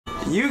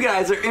You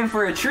guys are in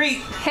for a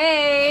treat.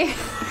 Hey!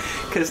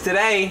 Because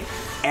today,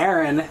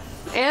 Aaron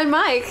and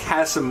Mike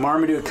has some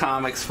Marmaduke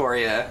comics for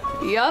you.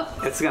 Yep.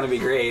 It's going to be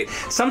great.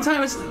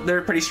 Sometimes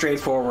they're pretty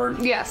straightforward.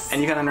 Yes.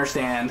 And you can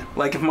understand.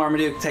 Like if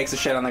Marmaduke takes a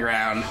shit on the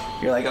ground,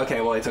 you're like, okay,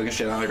 well, he took a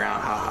shit on the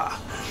ground, haha.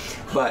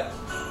 But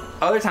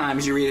other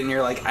times you read it and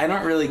you're like, I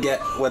don't really get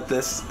what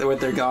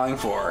they're going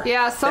for.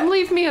 Yeah, some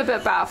leave me a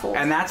bit baffled.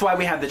 And that's why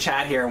we have the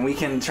chat here, and we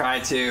can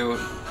try to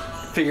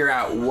figure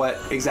out what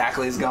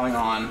exactly is going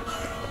on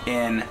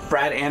in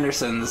Brad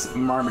Anderson's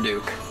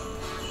Marmaduke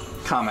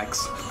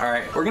comics.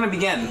 Alright, we're gonna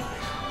begin.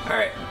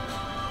 Alright.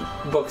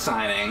 Book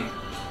signing.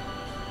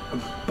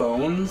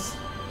 Bones?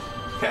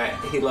 Okay,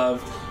 he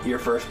loved your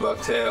first book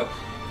too.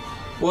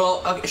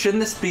 Well, okay,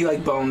 shouldn't this be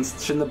like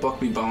Bones? Shouldn't the book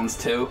be Bones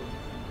too?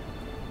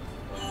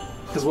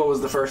 Because what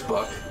was the first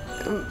book?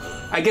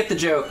 I get the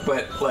joke,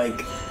 but like,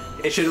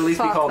 it should at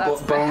least be called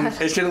Bones.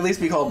 It should at least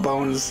be called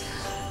Bones.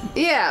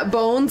 Yeah,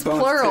 Bones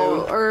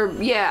plural, too. or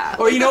yeah.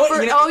 Or you know what?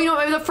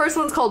 Maybe the first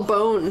one's called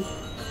Bone.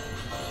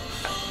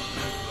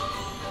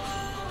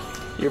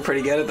 You're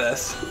pretty good at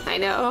this. I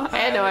know. I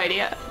had no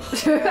idea.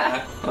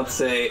 Let's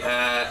say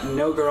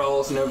no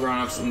girls, no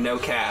grown-ups, no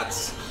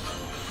cats.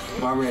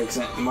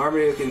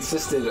 Marmaduke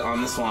insisted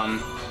on this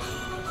one.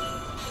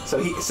 So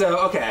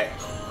okay.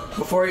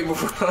 Before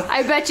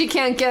I bet you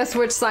can't guess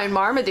which sign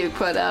Marmaduke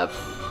put up.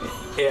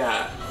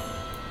 Yeah.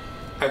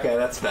 Okay,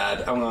 that's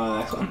bad. I'm going to the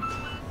next one.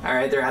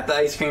 Alright, they're at the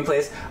ice cream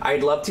place.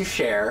 I'd love to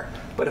share,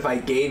 but if I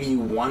gave you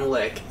one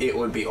lick, it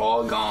would be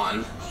all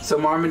gone. So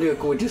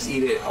Marmaduke would just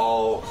eat it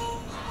all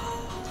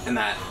in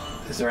that.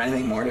 Is there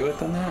anything more to it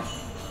than that?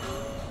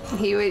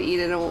 He would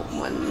eat it in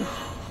one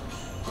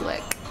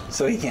lick.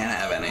 So he can't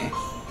have any.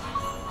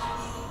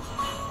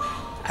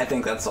 I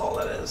think that's all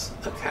that is.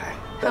 Okay.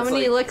 How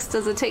many licks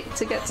does it take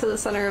to get to the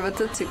center of a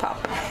Tootsie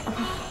Pop?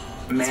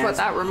 That's what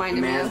that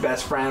reminded me of. Man's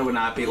best friend would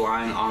not be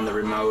lying on the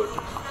remote.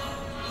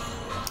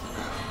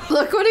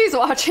 Look what he's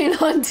watching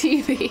on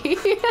TV.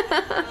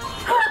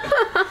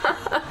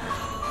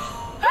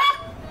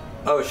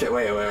 Oh shit,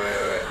 wait.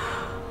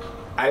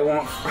 I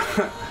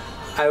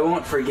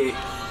won't forget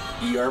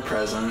your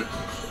present.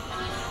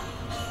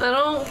 I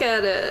don't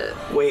get it.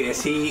 Wait,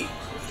 is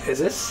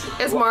this?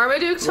 Is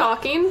Marmaduke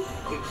talking?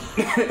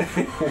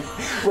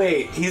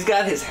 Wait, he's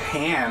got his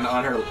hand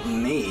on her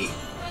knee.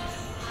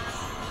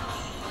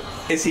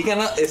 Is he?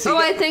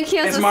 I think he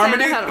has a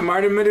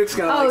Marmaduke's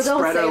gonna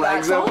spread her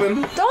legs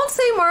open? Don't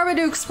say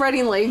Marmaduke's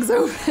spreading legs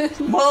open.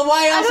 Well,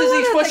 why else is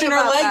he pushing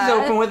her legs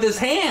open with his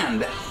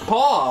hand?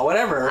 Paw,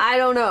 whatever. I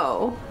don't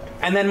know.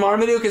 And then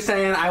Marmaduke is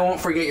saying, I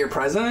won't forget your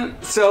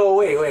present? So,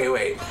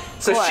 wait.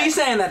 So what? She's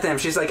saying that to him.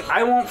 She's like,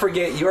 I won't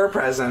forget your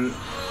present.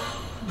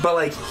 But,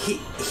 like,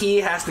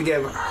 he has to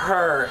give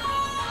her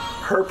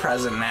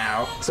present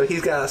now. So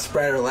he's got to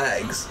spread her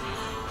legs.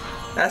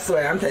 That's the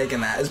way I'm taking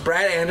that. Is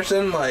Brad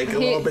Anderson, like, a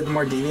little bit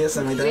more devious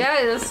than we think?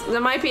 Yeah,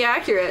 that might be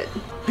accurate.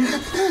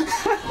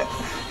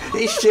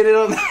 He shitted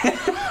on the...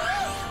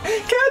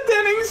 Kat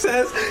Denning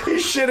says he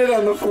shitted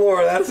on the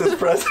floor. That's his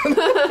present.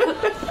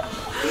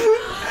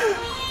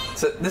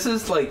 So this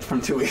is like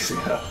from 2 weeks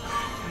ago.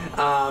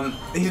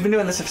 He's been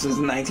doing this since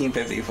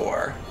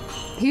 1954.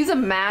 He's a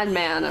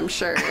madman, I'm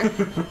sure.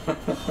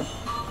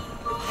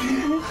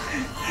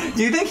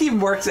 Do you think he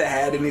works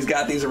ahead and he's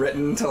got these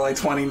written until like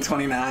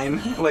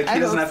 2029? Like he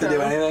doesn't have to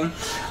do anything?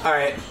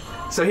 Alright,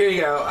 so here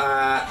you go.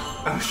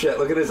 Oh shit,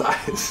 look at his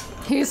eyes.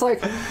 He's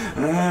like...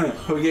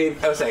 who gave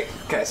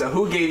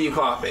you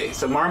coffee?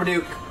 So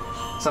Marmaduke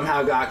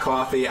somehow got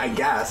coffee, I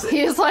guess.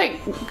 He's like...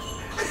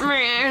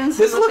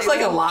 This looks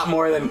like a lot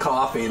more than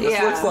coffee.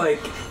 This looks like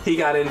he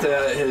got into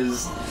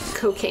his...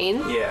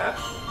 cocaine? Yeah.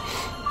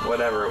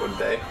 Whatever it would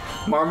be.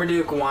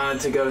 Marmaduke wanted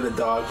to go to the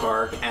dog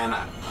park, and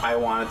I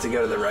wanted to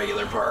go to the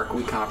regular park.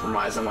 We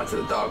compromised and went to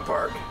the dog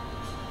park.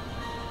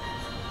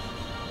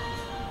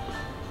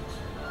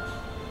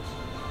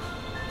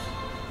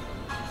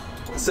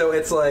 So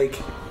it's like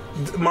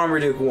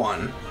Marmaduke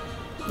won.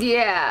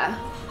 Yeah.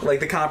 Like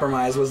the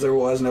compromise was there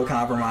was no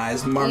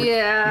compromise.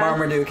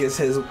 Marmaduke is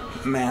his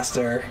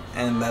master,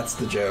 and that's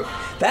the joke.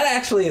 That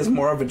actually is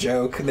more of a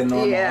joke than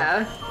normal.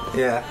 Yeah.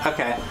 Yeah.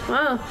 Okay.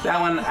 Wow.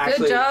 That one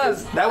actually. Good job.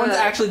 That one's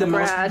actually the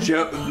Brad. most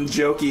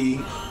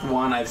jokey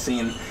one I've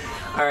seen.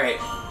 All right.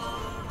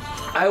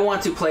 I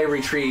want to play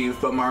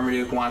retrieve, but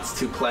Marmaduke wants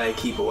to play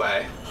keep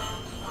away.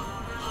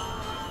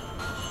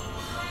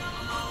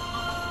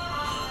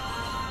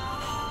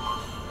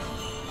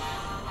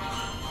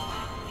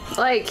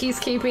 Like, he's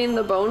keeping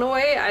the bone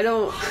away? I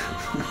don't...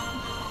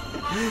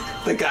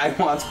 The guy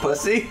wants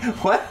pussy?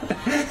 What?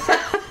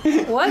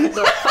 What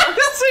the fuck?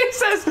 That's what he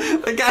says.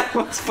 The guy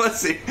wants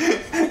pussy.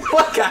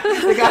 What guy?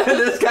 The guy with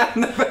this guy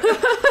in the back.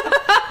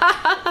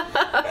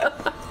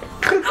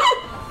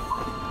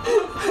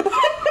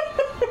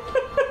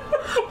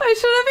 I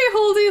shouldn't be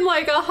holding,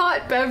 like, a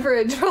hot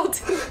beverage.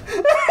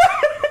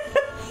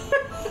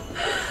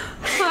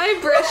 Hi,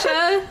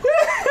 Brisha.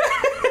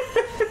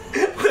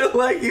 The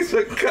leggies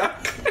with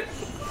cock.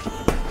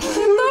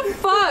 What the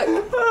fuck?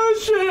 Oh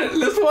shit!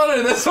 This one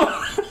or this one?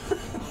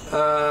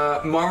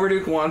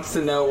 Marmaduke wants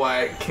to know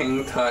why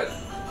King Tut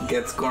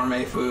gets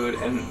gourmet food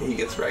and he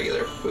gets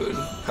regular food.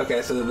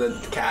 Okay, so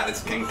the cat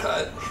is King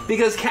Tut.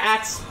 Because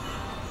cat's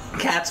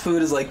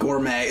food is like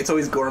gourmet. It's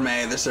always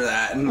gourmet, this or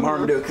that. And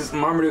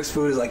Marmaduke's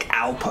food is like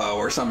Alpo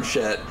or some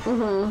shit.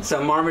 Mm-hmm.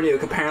 So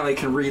Marmaduke apparently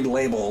can read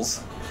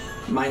labels.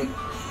 My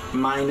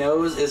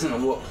nose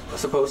isn't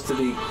supposed to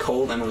be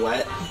cold and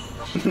wet.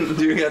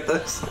 Do you get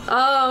this?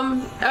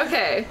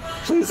 Okay.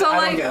 Please, so,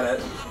 I don't get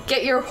it.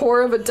 Get your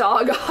whore of a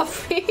dog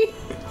off me.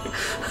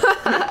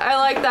 I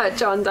like that,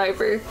 John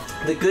Diaper.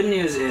 The good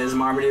news is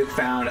Marmaduke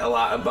found a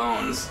lot of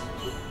bones.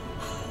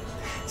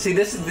 See,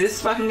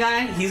 this fucking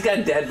guy, he's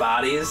got dead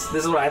bodies.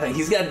 This is what I think.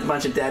 He's got a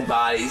bunch of dead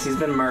bodies. He's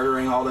been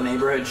murdering all the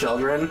neighborhood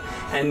children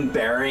and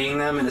burying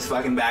them in his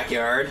fucking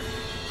backyard.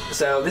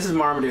 So this is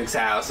Marmaduke's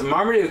house. And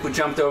Marmaduke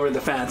jumped over the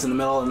fence in the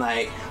middle of the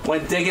night,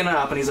 went digging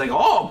up, and he's like,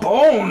 oh,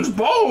 bones,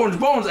 bones,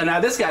 bones. And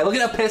now this guy, look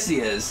at how pissed he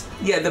is.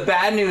 Yeah, the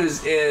bad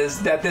news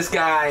is that this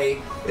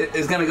guy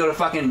is going to go to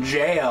fucking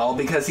jail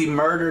because he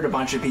murdered a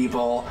bunch of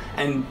people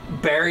and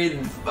buried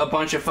a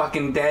bunch of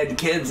fucking dead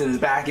kids in his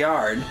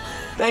backyard.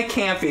 That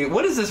can't be.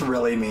 What does this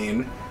really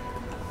mean?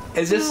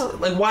 Is this,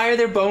 like, why are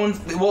there bones?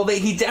 Well,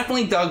 he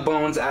definitely dug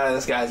bones out of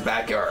this guy's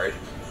backyard.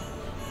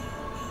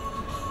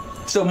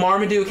 So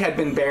Marmaduke had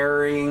been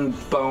burying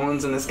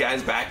bones in this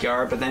guy's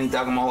backyard, but then he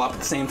dug them all up at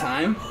the same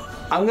time?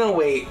 I'm gonna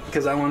wait,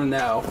 because I want to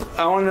know.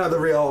 I want to know the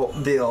real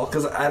deal,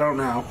 because I don't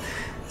know.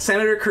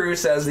 Senator Cruz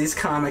says these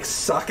comics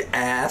suck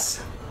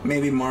ass.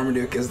 Maybe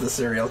Marmaduke is the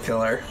serial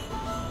killer.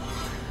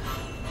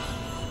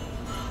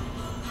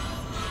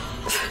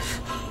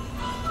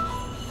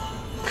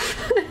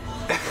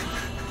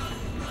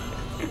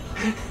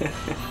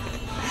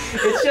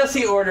 It's just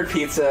he ordered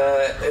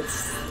pizza.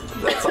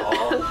 That's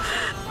all.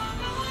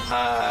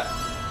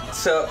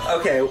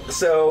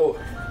 So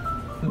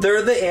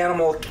they're the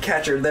animal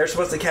catcher. They're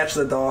supposed to catch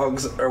the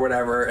dogs or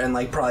whatever and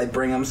like probably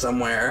bring them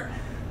somewhere.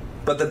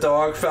 But the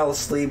dog fell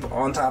asleep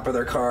on top of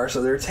their car,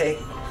 so they're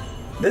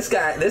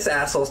this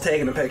asshole's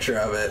taking a picture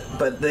of it.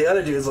 But the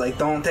other dude's like,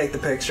 don't take the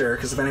picture,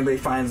 because if anybody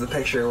finds the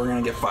picture, we're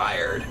gonna get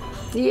fired.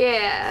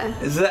 Yeah.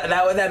 Is that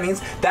what that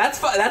means?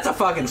 That's a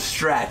fucking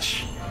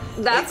stretch.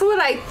 That's what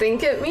I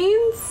think it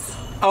means.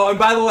 Oh, and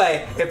by the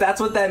way, if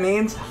that's what that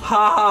means,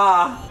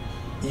 ha.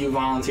 You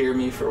volunteered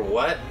me for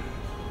what?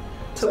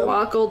 To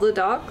walk all the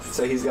dogs?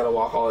 So he's got to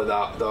walk all the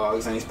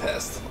dogs, and he's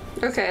pissed.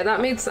 Okay,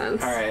 that made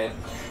sense. Alright.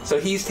 So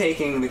he's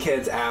taking the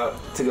kids out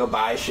to go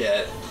buy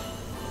shit,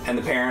 and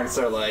the parents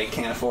are like,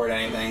 can't afford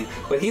anything.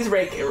 But he's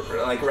racking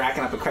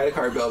up a credit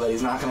card bill that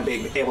he's not going to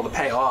be able to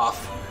pay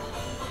off.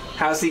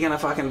 How's he going to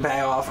fucking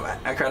pay off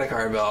a credit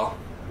card bill?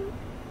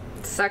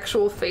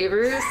 Sexual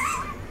favors?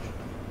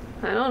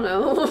 I don't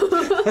know.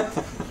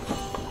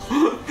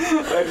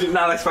 I did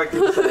not expect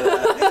you to say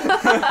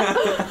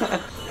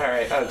that.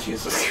 Alright, oh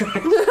Jesus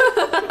Christ.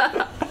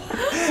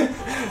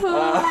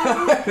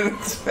 I didn't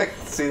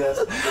expect to see this.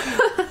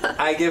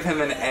 I give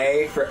him an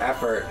A for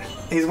effort.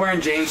 He's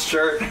wearing Jane's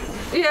shirt.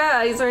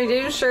 Yeah, he's wearing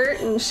Jane's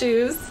shirt and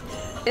shoes.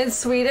 In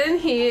Sweden,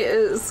 he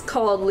is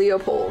called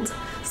Leopold.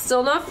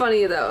 Still not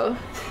funny though.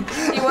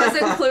 He was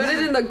included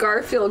in the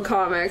Garfield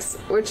comics,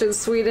 which in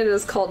Sweden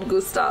is called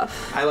Gustav.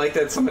 I like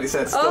that somebody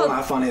said still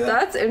not funny though.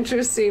 That's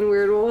interesting,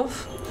 Weird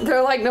Wolf.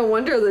 They're like, no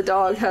wonder the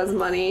dog has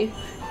money.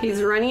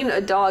 He's running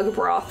a dog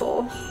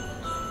brothel.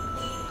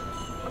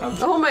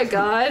 Oh my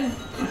god.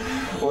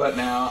 What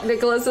now?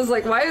 Nicholas is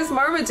like, why is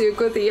Marmaduke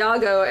with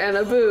Iago and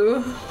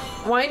Abu?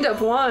 Wind Up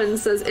One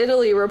says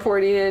Italy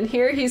reporting in.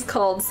 Here he's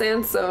called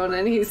Sansone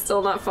and he's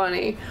still not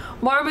funny.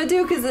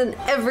 Marmaduke is in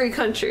every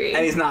country.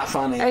 And he's not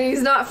funny. And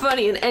he's not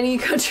funny in any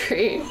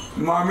country.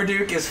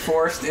 Marmaduke is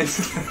forced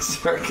into the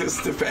circus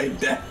to pay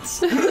debts.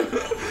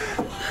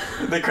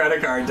 The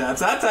credit card debts.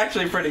 That's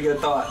actually a pretty good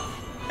thought.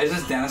 Is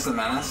this Dennis the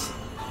Menace?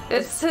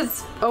 It's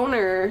his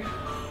owner.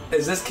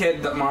 Is this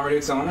kid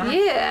Marmaduke's owner?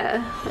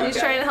 Yeah. Okay. He's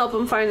trying to help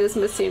him find his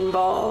missing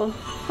ball.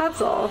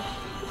 That's all.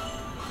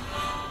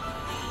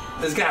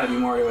 There's gotta be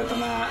more to it than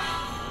that.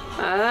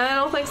 I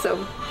don't think so.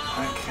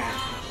 Okay.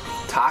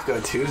 Taco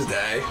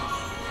Tuesday.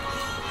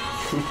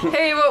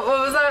 Hey, what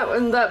was that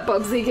in that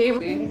Bugsy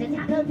game? Is it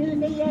Taco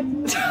Tuesday yet?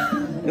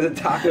 Is it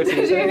Taco Tuesday?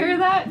 Did you hear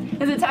that?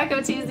 Is it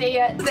Taco Tuesday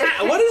yet?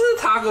 What is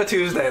a Taco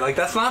Tuesday? Like,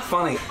 that's not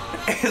funny.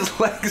 His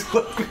legs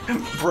look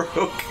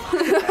broke.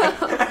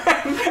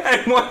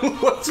 And one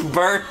looks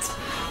burnt.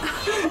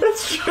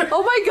 It's true.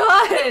 Oh my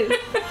god!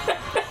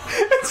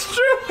 It's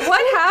true.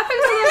 What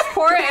happened to this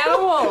poor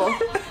animal?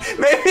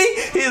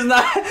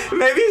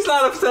 Maybe he's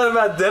not upset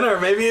about dinner.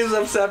 Maybe he's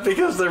upset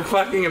because they're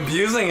fucking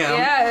abusing him.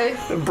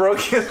 Yeah. Broke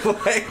his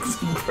legs.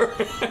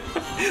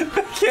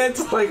 The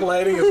kid's like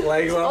lighting his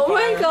legs on fire. Oh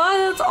my god,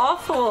 that's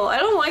awful. I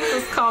don't like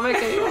this comic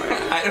anymore.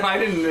 I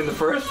didn't in the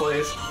first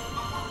place.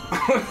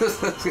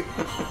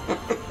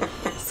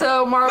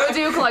 So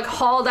Marmaduke like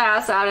hauled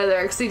ass out of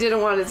there because he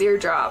didn't want his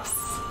eardrops.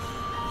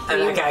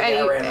 And that guy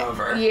got ran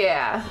over.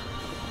 Yeah.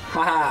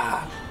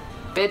 Haha.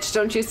 Bitch,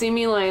 don't you see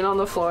me laying on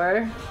the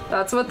floor?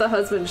 That's what the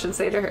husband should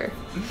say to her.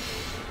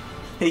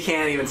 He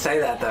can't even say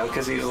that though,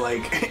 because he's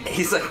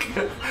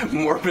like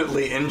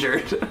morbidly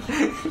injured.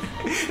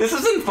 This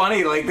isn't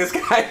funny. Like this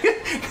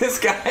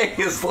guy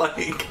is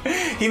like,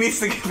 he needs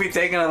to be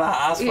taken to the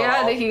hospital.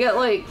 Yeah, did he get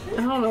like,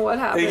 I don't know what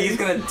happened. Like, he's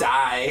gonna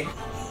die.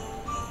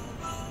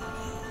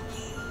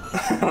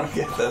 I don't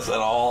get this at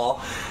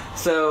all.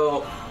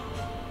 So,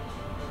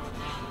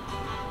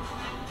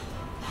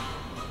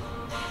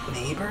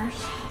 neighbors?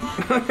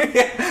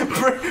 Yeah,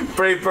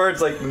 Brave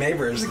Bird's like,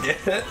 neighbors,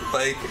 get it?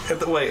 Like,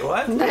 wait,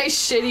 what? Nice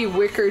shitty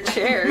wicker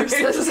chairs.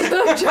 This is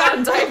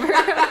John Diver.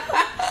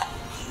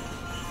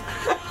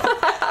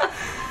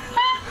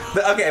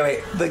 Okay,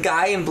 wait. The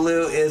guy in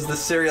blue is the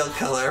serial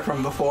killer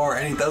from before,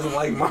 and he doesn't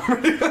like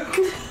Marmaduke.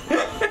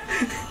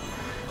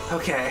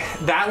 Okay,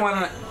 that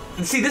one...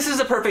 See, this is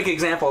a perfect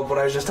example of what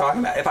I was just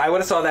talking about. If I would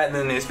have saw that in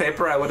the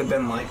newspaper, I would have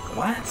been like,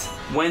 what?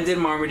 When did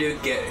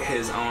Marmaduke get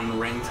his own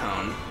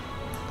ringtone?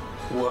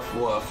 Woof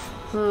woof.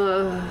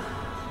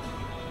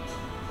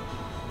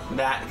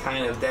 That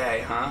kind of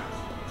day, huh?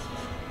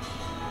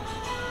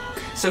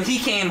 So he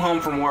came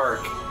home from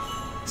work.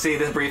 See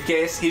this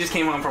briefcase? He just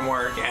came home from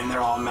work and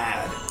they're all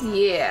mad.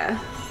 Yeah.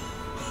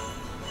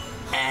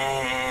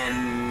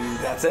 And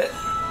that's it?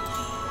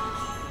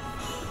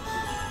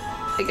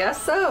 I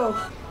guess so.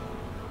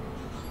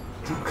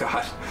 Oh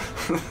God.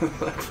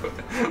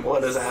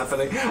 What is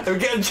happening?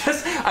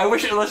 I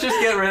wish, let's just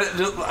get rid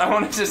of, I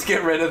want to just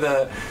get rid of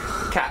the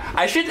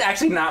I should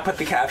actually not put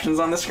the captions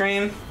on the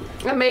screen.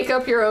 And make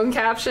up your own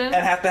caption? And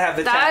have to have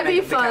the That'd be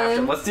make up the caption.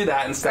 fun. Let's do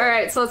that instead.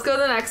 Alright, so let's go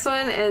to the next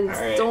one and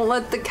right. Don't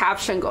let the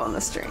caption go on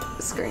the screen.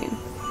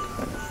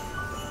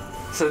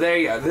 So there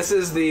you go. This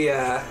is the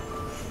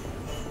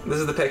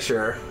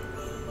picture.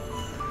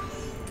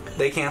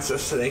 They can't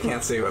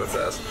see what it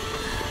says.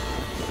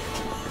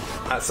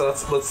 So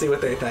let's see what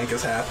they think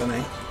is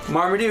happening.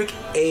 Marmaduke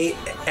ate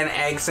an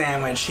egg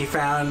sandwich he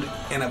found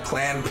in a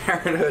Planned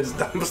Parenthood's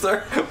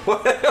dumpster.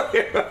 What?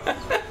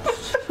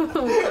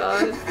 Oh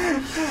God.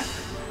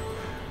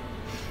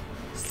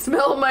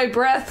 Smell my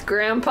breath,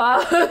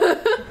 Grandpa.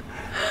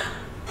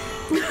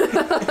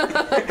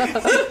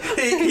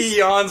 he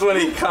yawns when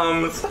he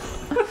comes.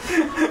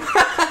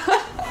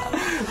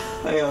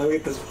 Hang on, let me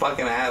get this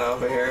fucking ad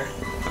over here.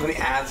 How many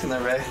ads can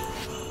there be?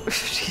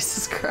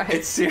 Jesus Christ.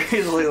 It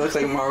seriously looks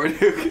like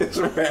Marmaduke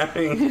is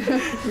ramming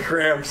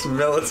Gramps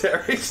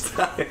military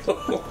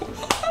style.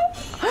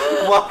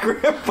 While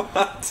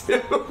Grandpa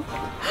too.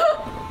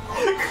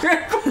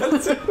 Grandpa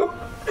too.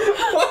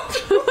 What?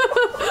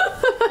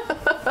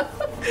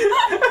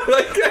 I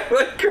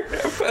like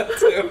Grandpa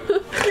too.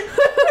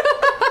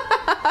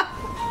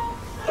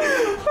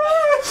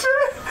 Oh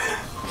shit.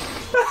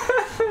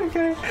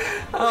 Okay.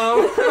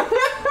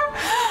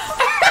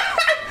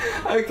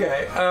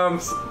 Okay.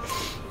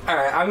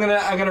 Alright, I'm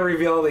gonna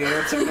reveal the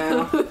answer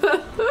now.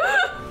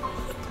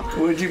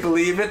 Would you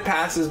believe it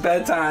passes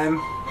bedtime?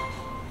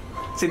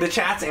 See, the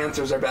chat's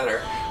answers are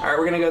better. Alright,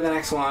 we're gonna go to the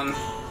next one.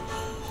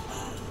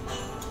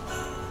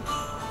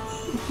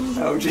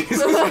 Oh,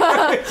 Jesus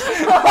Christ.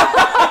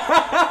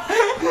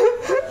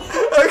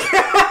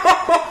 Okay.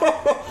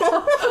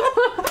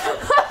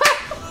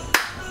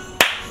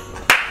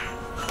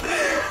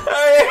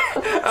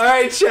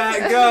 Alright,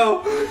 chat,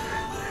 go.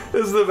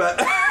 This is the best.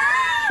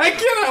 I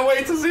cannot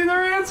wait to see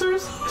their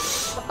answers.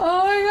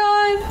 Oh my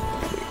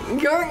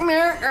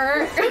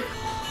God.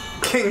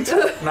 King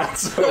Tut, not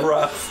so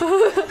rough.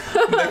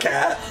 The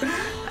cat.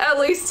 At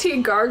least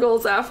he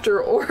gargles after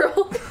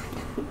oral.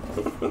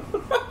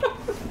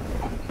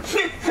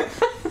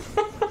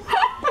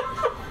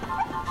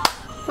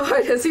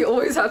 Why does he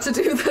always have to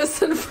do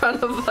this in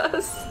front of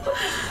us?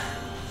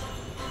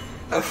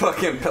 A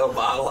fucking pill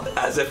bottle,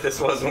 as if this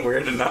wasn't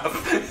weird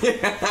enough.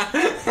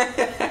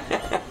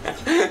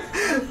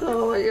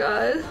 Oh my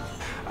God.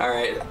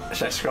 Alright,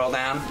 should I scroll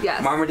down?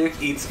 Yes.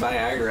 Marmaduke eats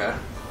Viagra.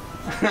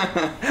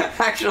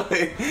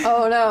 Actually.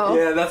 Oh no.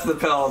 Yeah, that's the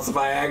pill, it's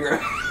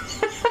Viagra.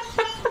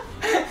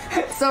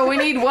 So we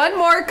need one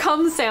more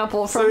cum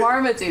sample from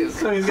Marmaduke.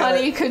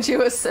 Honey, could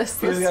you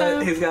assist this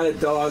time? He's got a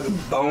dog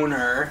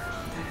boner.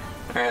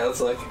 Alright,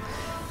 let's look.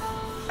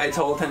 I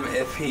told him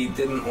if he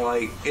didn't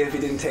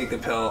take the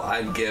pill,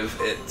 I'd give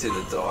it to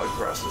the dog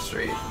across the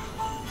street.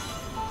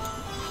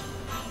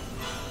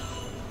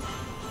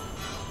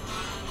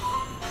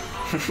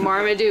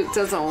 Marmaduke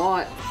doesn't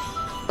want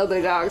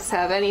other dogs to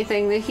have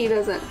anything that he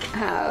doesn't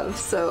have,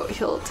 so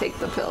he'll take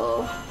the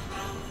pill,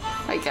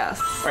 I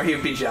guess. Or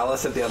he'd be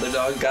jealous if the other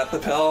dog got the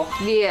pill?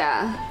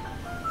 Yeah.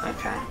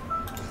 Okay.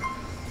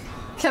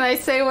 Can I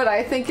say what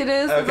I think it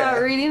is about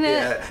reading it?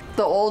 Yeah.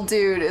 The old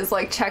dude is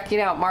like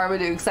checking out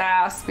Marmaduke's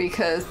ass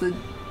because the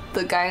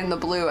guy in the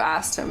blue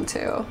asked him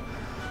to.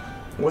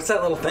 What's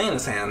that little thing in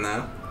his hand,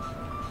 though?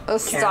 A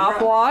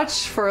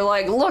stopwatch for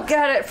like, look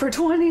at it for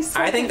 20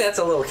 seconds. I think that's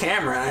a little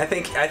camera. I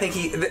think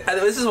he.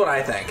 This is what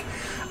I think.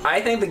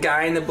 I think the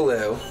guy in the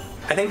blue,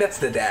 I think that's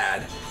the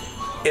dad,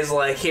 is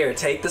like, here,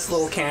 take this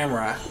little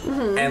camera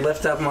and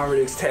lift up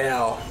Marmaduke's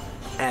tail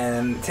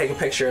and take a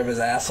picture of his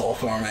asshole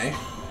for me.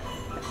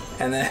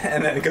 and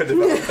then go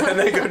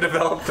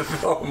develop the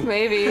film.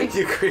 Maybe.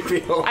 You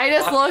creepy old I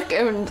just look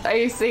and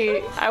I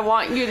say, I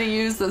want you to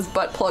use this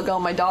butt plug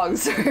on my dog,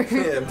 sir.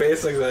 Yeah,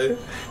 basically.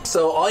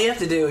 So all you have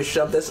to do is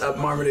shove this up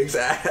Marmaduke's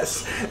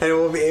ass, and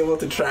we'll be able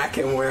to track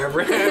him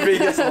wherever he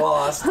gets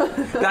lost.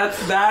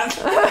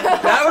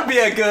 That would be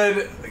a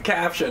good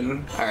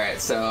caption. All right,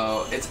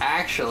 so it's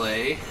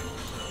actually.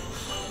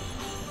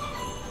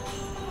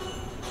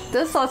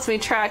 This lets me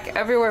track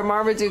everywhere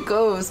Marmaduke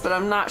goes, but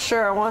I'm not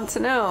sure I want to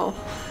know.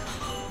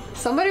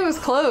 Somebody was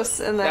close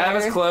in there. That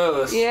was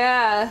close.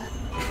 Yeah.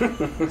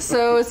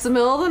 So it's the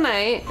middle of the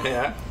night.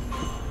 Yeah.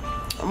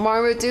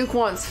 Marmaduke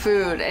wants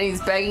food, and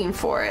he's begging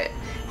for it.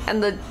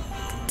 And the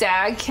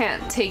dad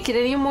can't take it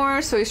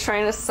anymore, so he's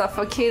trying to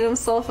suffocate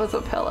himself with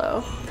a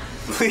pillow.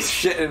 Please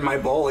shit in my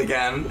bowl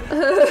again.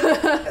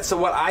 So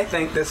what I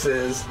think this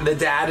is, the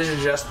dad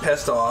is just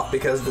pissed off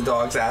because the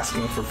dog's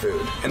asking for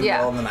food in the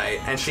middle of the night.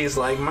 And she's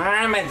like,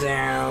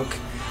 Marmaduke,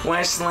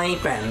 we're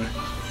sleeping.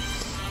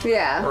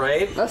 Yeah.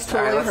 Right? That's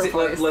totally her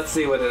voice. Let's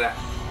see what it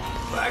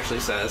actually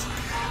says.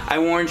 I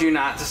warned you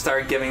not to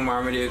start giving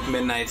Marmaduke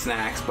midnight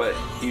snacks, but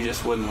you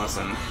just wouldn't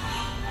listen.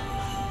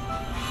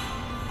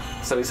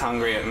 So he's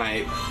hungry at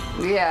night.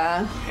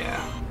 Yeah.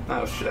 Yeah.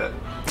 Oh, shit.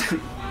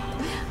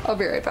 I'll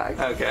be right back.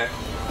 Okay.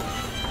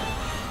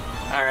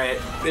 Alright,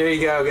 there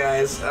you go,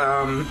 guys.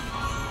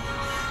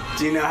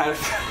 Do you know how to...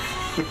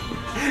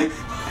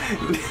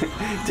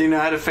 Do you know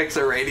how to fix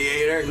a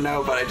radiator?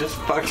 No, but I just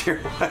fucked your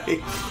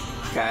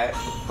wife. Okay,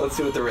 let's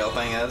see what the real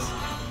thing is.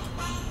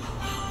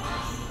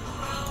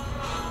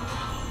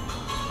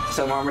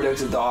 So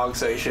Marmaduke's a dog,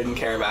 so he shouldn't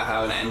care about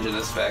how an engine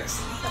is fixed,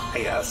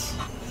 I guess.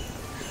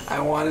 I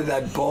wanted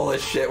that bowl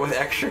of shit with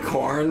extra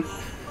corn.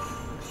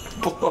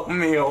 Blow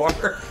me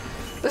over.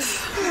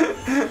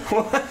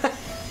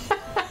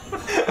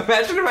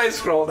 Imagine if I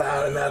scroll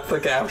down and that's the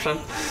caption.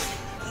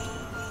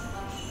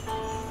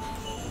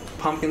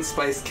 Pumpkin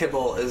spice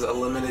kibble is a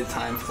limited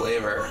time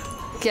flavor.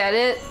 Get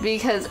it?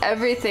 Because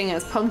everything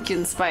is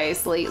pumpkin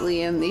spice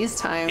lately in these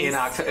times. In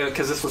October,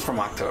 because this was from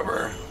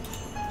October.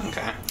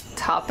 Okay.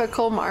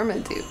 Topical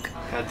Marmaduke.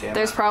 God damn it.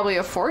 There's probably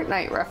a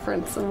Fortnite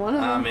reference in one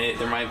of them.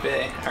 There might be.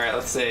 Alright,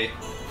 let's see.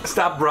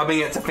 Stop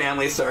rubbing it to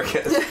Family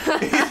Circus.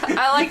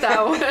 I like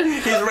that one.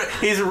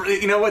 he's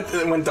you know what,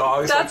 when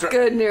dogs... That's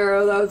good,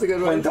 Nero. That was a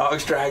good one. When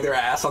dogs drag their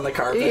ass on the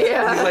carpet.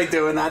 Yeah. He's like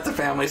doing that to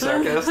Family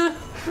Circus.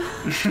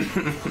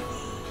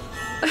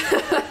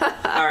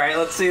 Alright,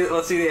 let's see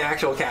the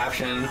actual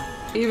caption.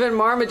 Even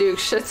Marmaduke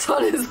shits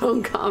on his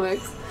own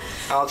comics.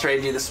 I'll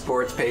trade you the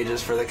sports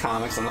pages for the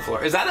comics on the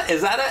floor. Is that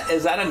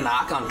a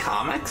knock on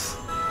comics?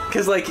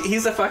 Because, like,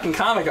 he's a fucking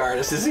comic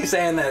artist. Is he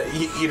saying that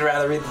you'd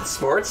rather read the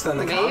sports than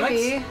the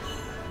comics?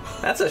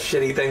 That's a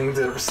shitty thing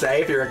to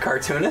say if you're a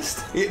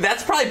cartoonist.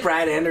 That's probably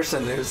Brad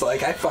Anderson, who's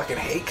like, I fucking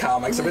hate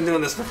comics. I've been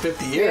doing this for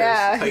 50 years.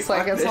 Yeah, he's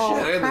like, it's all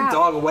shit. crap. The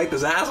dog will wipe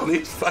his ass on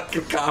these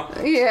fucking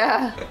comics.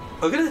 Yeah.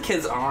 Look at the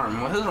kid's arm.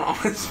 What is wrong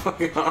with his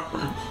fucking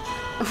arm?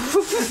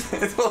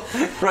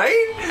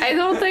 Right?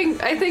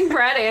 I think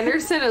Brad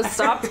Anderson has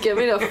stopped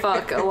giving a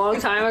fuck a long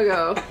time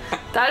ago.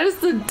 That is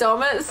the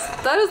dumbest,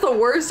 that is the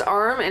worst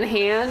arm and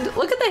hand.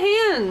 Look at the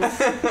hands.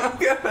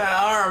 Look at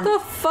that arm. What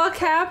the fuck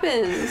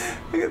happens?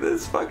 Look at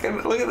this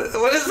fucking, look at this.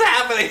 What is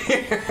happening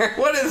here?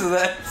 What is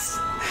this?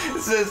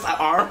 Is this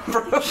arm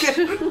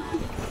broken?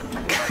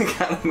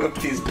 Gotta move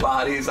these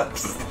bodies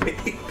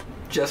upstate.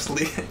 Just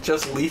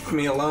leave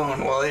me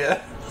alone, will ya?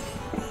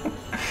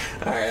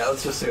 Alright,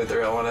 let's just see what the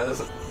real one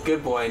is.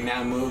 Good boy,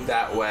 now move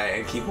that way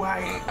and keep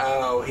wagging.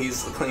 Oh,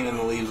 he's cleaning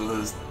the leaves with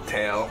his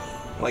tail.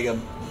 Like a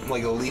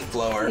leaf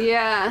blower.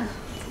 Yeah.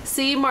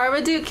 See,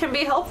 Marmaduke can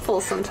be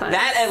helpful sometimes.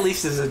 That at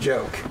least is a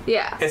joke.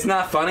 Yeah. It's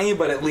not funny,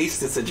 but at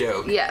least it's a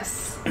joke.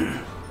 Yes.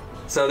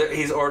 So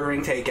he's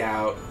ordering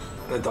takeout.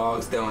 The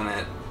dog's doing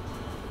it.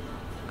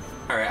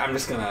 Alright, I'm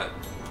just gonna...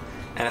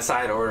 And a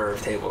side order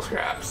of table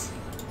scraps.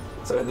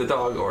 So the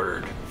dog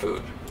ordered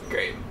food.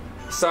 Great.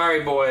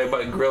 Sorry, boy,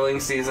 but grilling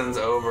season's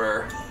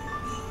over.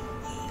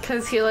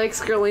 Because he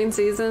likes grilling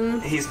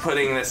season. He's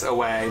putting this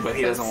away, but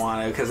he doesn't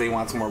want to because he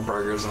wants more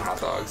burgers and hot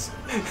dogs.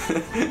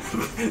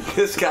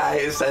 This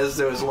guy says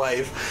to his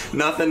wife,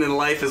 nothing in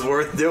life is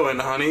worth doing,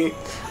 honey.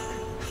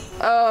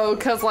 Oh,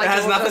 because like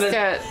it'll just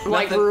get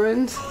like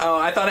ruined. Oh,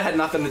 I thought it had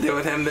nothing to do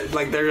with him.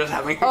 Like they're just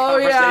having a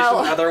conversation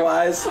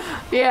otherwise.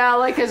 Yeah,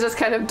 like it's just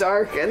kind of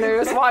dark, and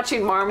they're just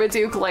watching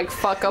Marmaduke like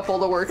fuck up all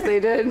the work they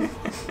did.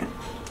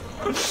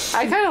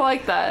 I kind of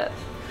like that.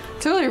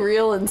 Totally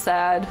real and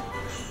sad.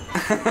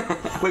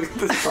 Look at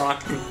this song.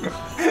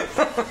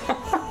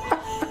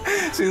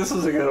 See, this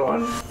is a good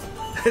one.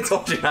 I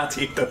told you not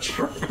to eat those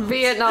shrooms.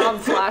 Vietnam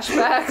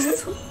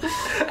flashbacks.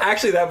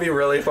 Actually, that'd be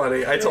really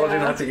funny. I told you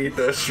not to eat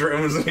those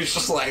shrooms, and he's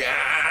just like,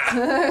 ah.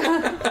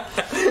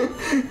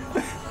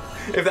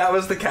 If that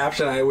was the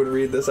caption, I would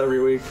read this every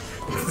week.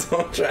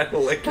 Don't try to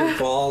lick your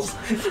balls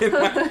in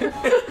my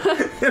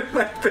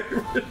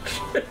favorite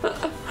shit.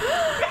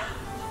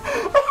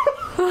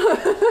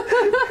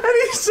 And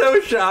he's so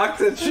shocked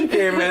that she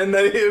came in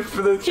that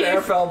the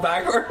chair fell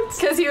backwards.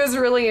 Because he was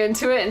really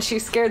into it and she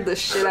scared the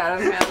shit out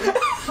of him.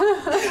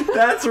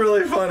 That's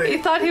really funny. He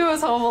thought he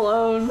was home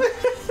alone.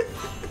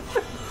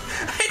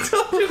 I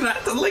told you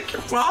not to lick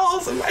your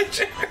balls in my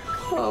chair.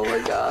 Oh my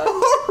god.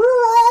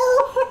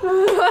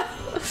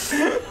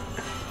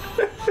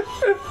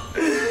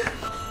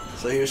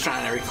 So he was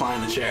trying to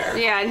recline the chair.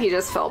 Yeah, and he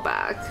just fell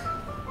back.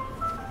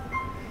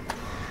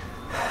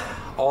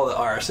 All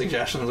our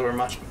suggestions were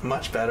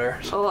much better.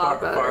 A lot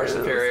better. Far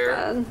superior.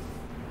 Bad.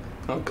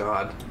 Oh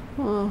god.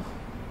 Oh.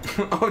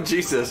 Oh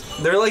Jesus.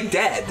 They're like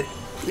dead.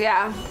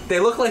 Yeah. They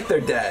look like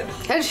they're dead.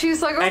 And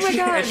she's like, oh my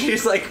god. And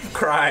she's like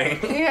crying.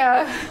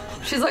 Yeah.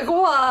 She's like,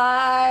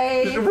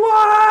 why?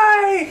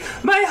 Why?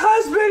 My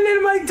husband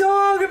and my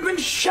dog have been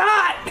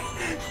shot.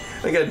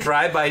 Like a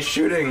drive-by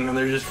shooting, and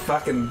they're just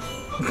fucking,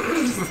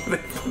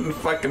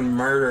 fucking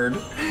murdered.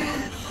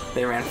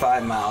 They ran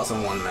 5 miles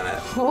in 1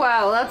 minute.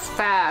 Wow, that's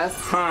fast.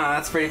 Huh?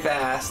 That's pretty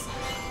fast.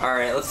 All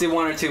right, let's do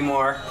 1 or 2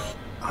 more.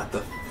 What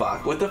the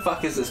fuck? What the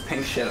fuck is this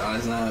pink shit on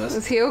his nose?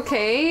 Is he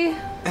okay?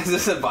 Is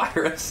this a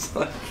virus?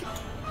 I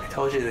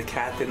told you the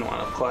cat didn't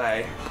want to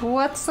play.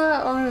 What's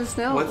that on his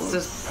nose? What's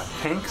this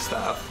pink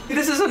stuff?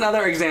 This is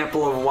another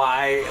example of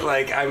why,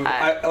 like,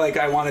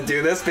 I want to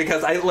do this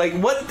because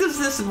what does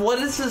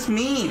this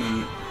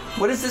mean?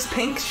 What is this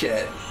pink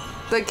shit?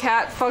 The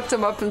cat fucked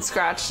him up and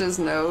scratched his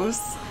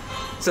nose.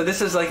 So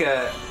this is like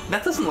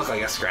that doesn't look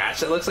like a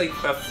scratch. It looks like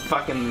a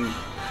fucking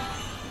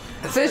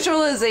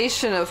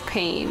visualization of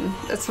pain.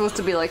 It's supposed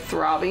to be like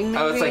throbbing.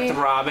 Maybe? Oh, it's like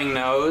throbbing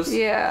nose.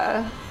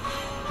 Yeah.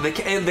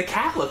 The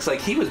cat looks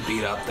like he was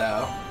beat up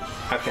though.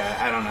 Okay,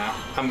 I don't know.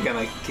 I'm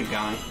gonna keep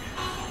going.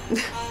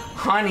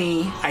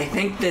 Honey, I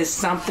think there's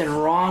something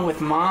wrong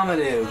with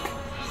Marmaduke.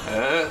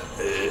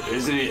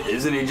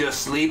 Isn't he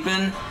just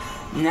sleeping?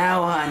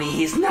 No, honey,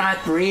 he's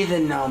not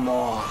breathing no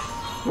more.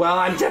 Well,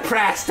 I'm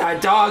depressed. Our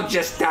dog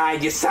just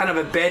died, you son of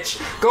a bitch.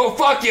 Go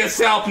fuck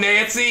yourself,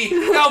 Nancy.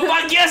 Go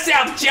fuck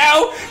yourself,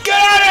 Joe. Get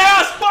out of the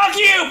house. Fuck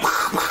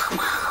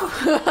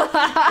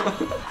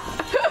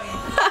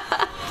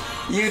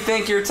you. You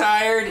think you're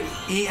tired?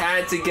 He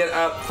had to get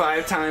up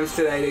 5 times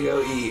today to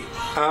go eat.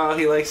 Oh,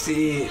 he likes to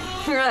eat.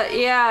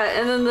 Yeah,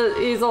 and then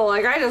he's all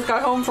like, I just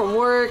got home from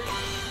work.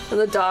 And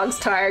the dog's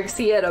tired because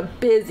he had a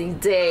busy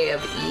day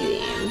of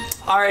eating.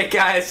 Alright,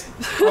 guys.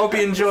 Hope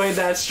you enjoyed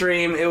that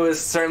stream. It was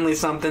certainly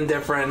something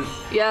different.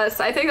 Yes,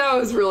 I think that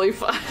was really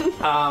fun.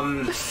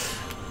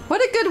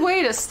 What a good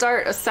way to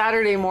start a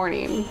Saturday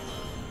morning.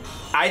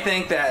 I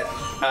think that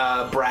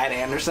Brad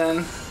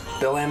Anderson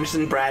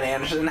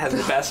has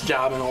the best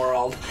job in the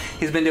world.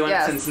 He's been doing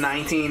it since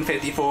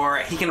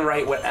 1954. He can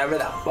write whatever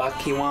the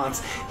fuck he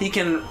wants. He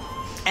can,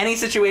 any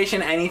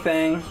situation,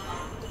 anything.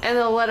 And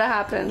they'll let it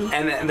happen.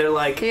 And they're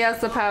like... He has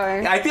the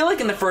power. I feel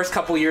like in the first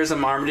couple years of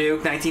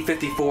Marmaduke,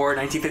 1954,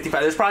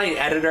 1955, there's probably an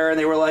editor, and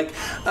they were like,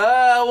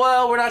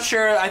 well, we're not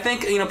sure. I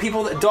think,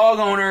 dog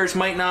owners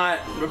might not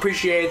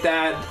appreciate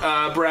that,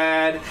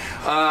 Brad,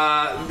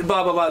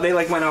 blah, blah, blah. They,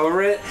 went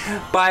over it.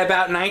 By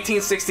about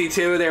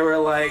 1962, they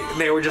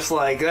were just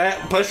like,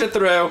 push it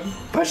through.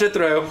 Push it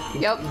through.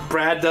 Yep.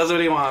 Brad does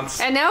what he wants.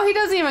 And now he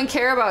doesn't even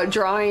care about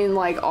drawing,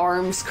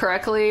 arms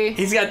correctly.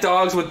 He's got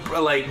dogs with,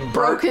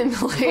 broken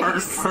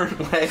legs.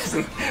 Burnt legs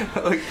and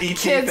ET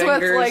kids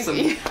fingers.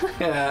 With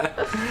yeah.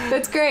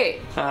 That's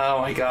great. Oh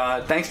my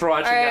god. Thanks for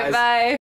watching, All right, guys. Bye.